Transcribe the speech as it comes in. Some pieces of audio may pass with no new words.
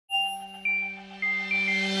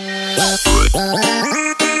Hey,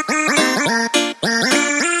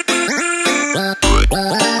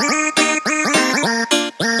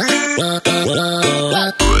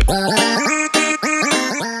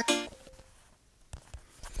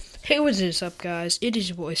 what is up, guys? It is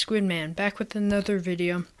your boy Squidman back with another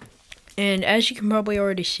video. And as you can probably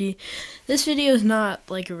already see, this video is not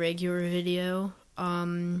like a regular video.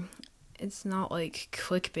 It's not like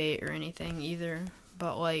clickbait or anything either.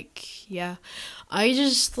 But like, yeah,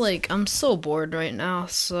 I'm so bored right now,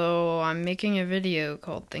 so I'm making a video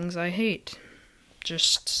called Things I Hate.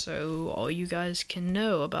 Just so all you guys can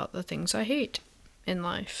know about the things I hate in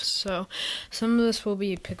life. So some of this will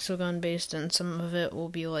be Pixel Gun based and some of it will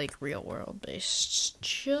be like real world based,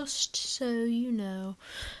 just so you know.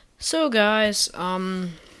 So guys,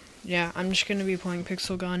 yeah, I'm just gonna be playing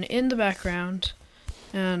Pixel Gun in the background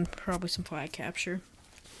and probably some flag capture.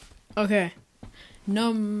 Okay,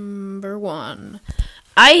 number 1.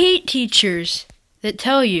 I hate teachers that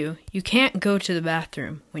tell you you can't go to the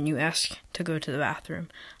bathroom when you ask to go to the bathroom.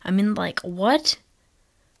 I mean, like, what?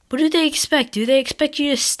 What do they expect? Do they expect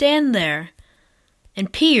you to stand there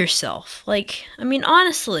and pee yourself? Like, I mean,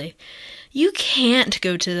 honestly, you can't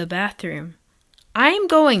go to the bathroom. I'm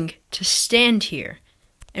going to stand here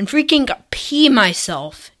and freaking pee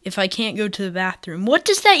myself if I can't go to the bathroom. What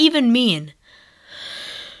does that even mean?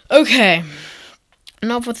 Okay,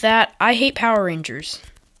 enough with that. I hate Power Rangers.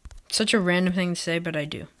 Such a random thing to say, but I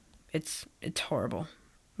do. It's horrible.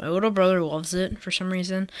 My little brother loves it for some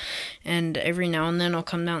reason, and every now and then I'll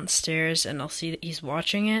come downstairs and I'll see that he's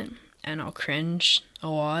watching it, and I'll cringe a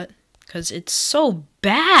lot, because it's so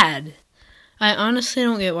bad. I honestly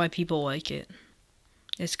don't get why people like it.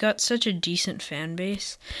 It's got such a decent fan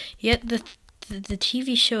base, yet the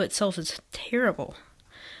TV show itself is terrible.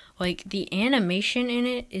 Like, the animation in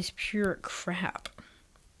it is pure crap.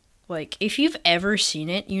 Like, if you've ever seen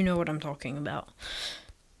it, you know what I'm talking about.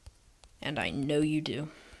 And I know you do.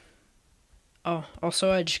 Oh,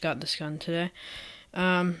 also, I just got this gun today.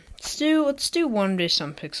 Let's do one based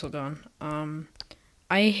on Pixel Gun.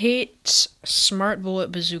 I hate Smart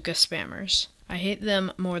Bullet Bazooka spammers. I hate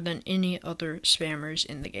them more than any other spammers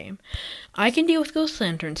in the game. I can deal with Ghost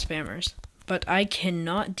Lantern spammers, but I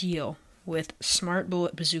cannot deal with Smart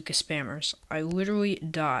Bullet Bazooka spammers. I literally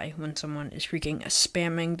die when someone is freaking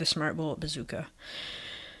spamming the Smart Bullet Bazooka.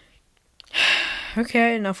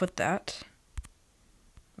 Okay, enough with that.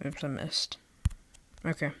 Oops, I missed.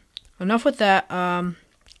 Okay, enough with that.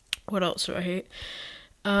 What else do I hate?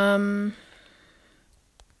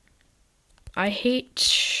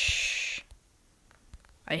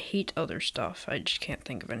 I hate other stuff. I just can't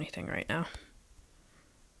think of anything right now.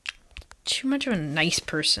 Too much of a nice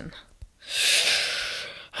person.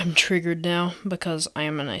 I'm triggered now because I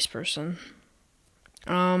am a nice person.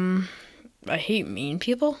 I hate mean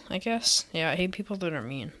people, I guess. Yeah, I hate people that are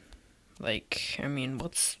mean. Like, I mean,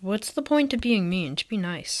 what's the point of being mean? To be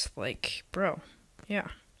nice. Like, bro. Yeah.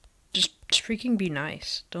 Just freaking be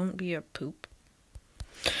nice. Don't be a poop.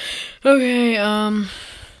 Okay,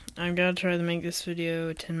 I've got to try to make this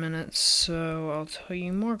video 10 minutes, so I'll tell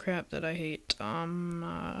you more crap that I hate.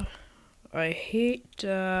 I hate,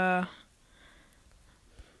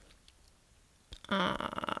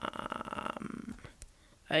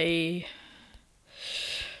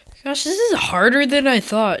 Gosh, this is harder than I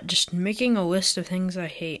thought, just making a list of things I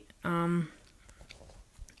hate.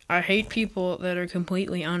 I hate people that are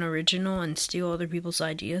completely unoriginal and steal other people's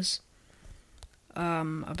ideas,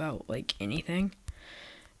 about, like, anything.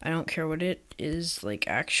 I don't care what it is, like,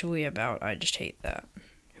 actually about, I just hate that.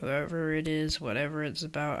 Whoever it is, whatever it's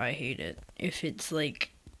about, I hate it. If it's,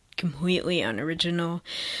 like, completely unoriginal,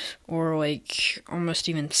 or, like, almost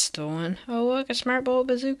even stolen. Oh, look, a Smart Bullet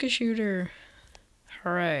Bazooka shooter.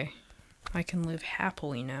 Hooray. I can live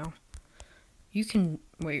happily now. You can,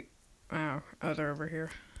 wait, oh, they're over here.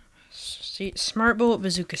 See, Smart Bullet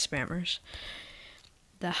Bazooka spammers.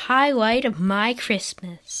 The highlight of my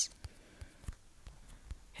Christmas.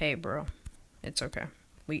 Hey, bro. It's okay.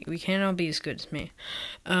 We can't all be as good as me.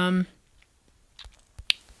 I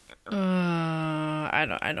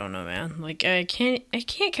don't know, man. Like, I can't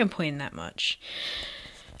complain that much.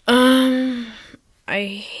 I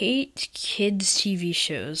hate kids' TV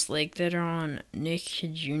shows, like, that are on Nick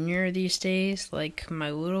Jr. these days. Like, my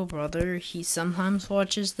little brother, he sometimes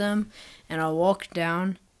watches them, and I'll walk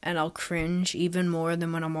down, and I'll cringe even more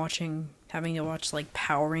than when I'm having to watch, like,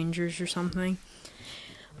 Power Rangers or something.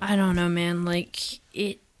 I don't know, man, like,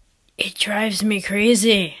 it drives me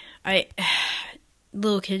crazy.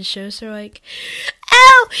 Little kids shows are like,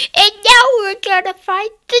 oh, and now we're gonna find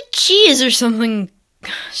the cheese, or something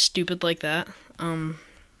stupid like that. I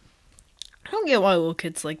don't get why little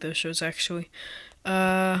kids like those shows, actually.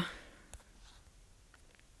 I'm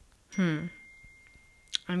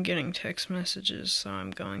getting text messages, so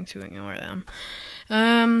I'm going to ignore them.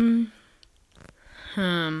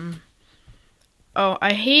 Oh,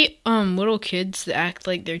 I hate little kids that act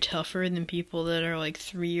like they're tougher than people that are like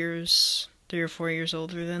 3 or 4 years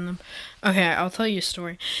older than them. Okay, I'll tell you a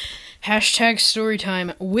story. Hashtag story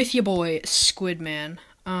time with your boy Squidman.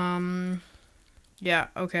 Yeah,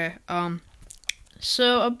 okay.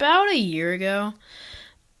 So about a year ago,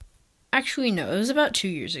 actually no, it was about 2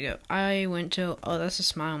 years ago. I went to, oh, that's a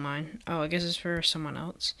smile of mine. Oh, I guess it's for someone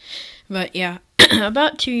else. But yeah,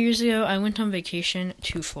 about 2 years ago, I went on vacation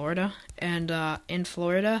to Florida, and in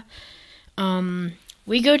Florida,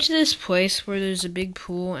 we go to this place where there's a big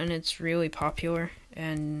pool, and it's really popular,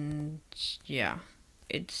 and yeah,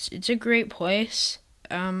 it's a great place.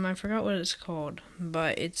 I forgot what it's called,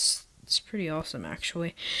 but it's pretty awesome,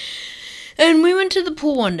 actually. And we went to the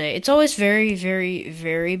pool one day. It's always very, very,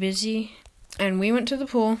 very busy. And we went to the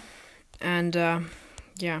pool, and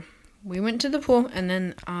yeah, we went to the pool, and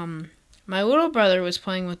then my little brother was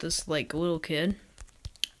playing with this like little kid,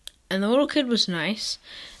 and the little kid was nice,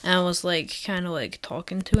 and I was like kind of like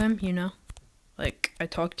talking to him, you know, like I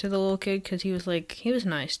talked to the little kid because he was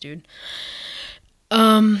nice, dude.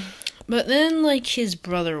 But then like his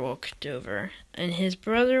brother walked over, and his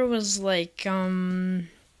brother was like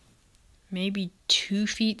maybe 2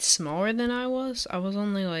 feet smaller than I was. I was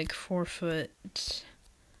only like 4'3"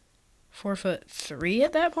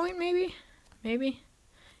 at that point, maybe.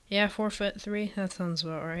 Yeah, 4'3". That sounds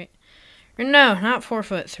about right. Or no, not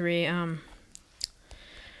 4'3".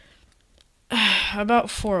 About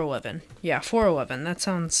 4'11". Yeah, 4'11". That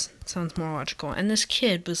sounds more logical. And this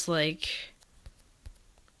kid was like,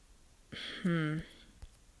 did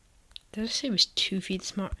I say he was 2 feet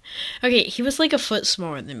smaller? Okay, he was like a foot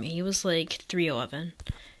smaller than me. He was like 3'11".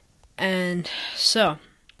 And so,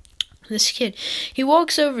 this kid, he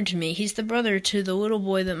walks over to me. He's the brother to the little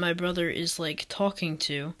boy that my brother is like talking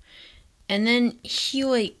to. And then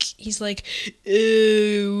he's like,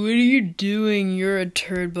 "Ew, what are you doing? You're a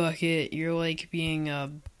turd bucket. You're like being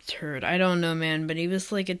a turd." I don't know, man, but he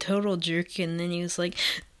was like a total jerk. And then he was like,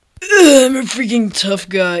 "I'm a freaking tough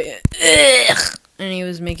guy." Ugh. And he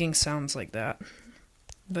was making sounds like that.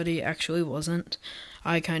 But he actually wasn't.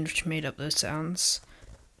 I kind of made up those sounds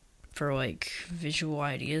for like visual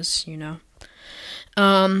ideas, you know.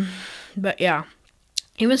 But yeah.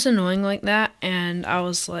 He was annoying like that, and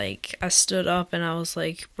I stood up and I was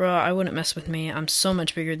like, "Bro, I wouldn't mess with me. I'm so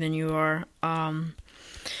much bigger than you are." And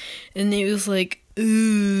he was like,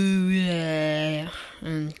 "Ooh, yeah,"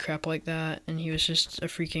 and crap like that, and he was just a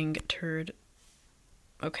freaking turd.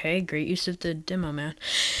 Okay, great use of the demo, man.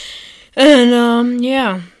 And,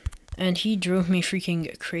 yeah. And he drove me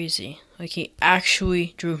freaking crazy. Like, he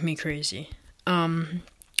actually drove me crazy. And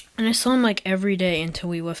I saw him, like, every day until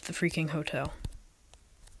we left the freaking hotel.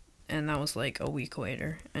 And that was, like, a week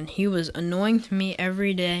later. And he was annoying to me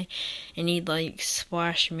every day. And he'd, like,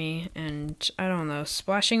 splash me. And, I don't know,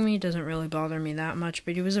 splashing me doesn't really bother me that much.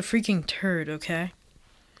 But he was a freaking turd, okay?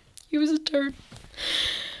 He was a turd.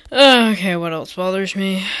 Okay, what else bothers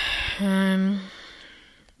me? I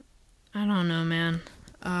don't know, man.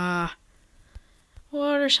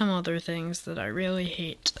 What are some other things that I really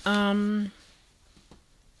hate? I'd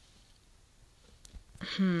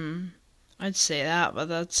say that, but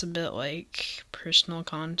that's a bit like personal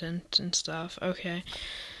content and stuff. Okay.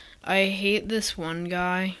 I hate this one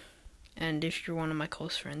guy, and if you're one of my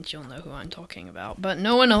close friends, you'll know who I'm talking about, but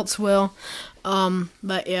no one else will.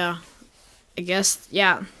 But yeah. I guess,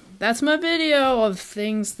 yeah. That's my video of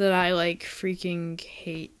things that I, like, freaking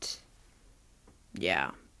hate.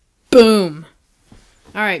 Yeah. Boom!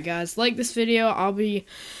 Alright, guys, like this video.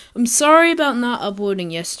 I'm sorry about not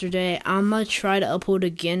uploading yesterday. I'm gonna try to upload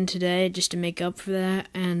again today just to make up for that.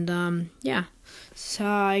 And, yeah. So,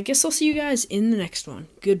 I guess I'll see you guys in the next one.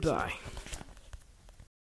 Goodbye.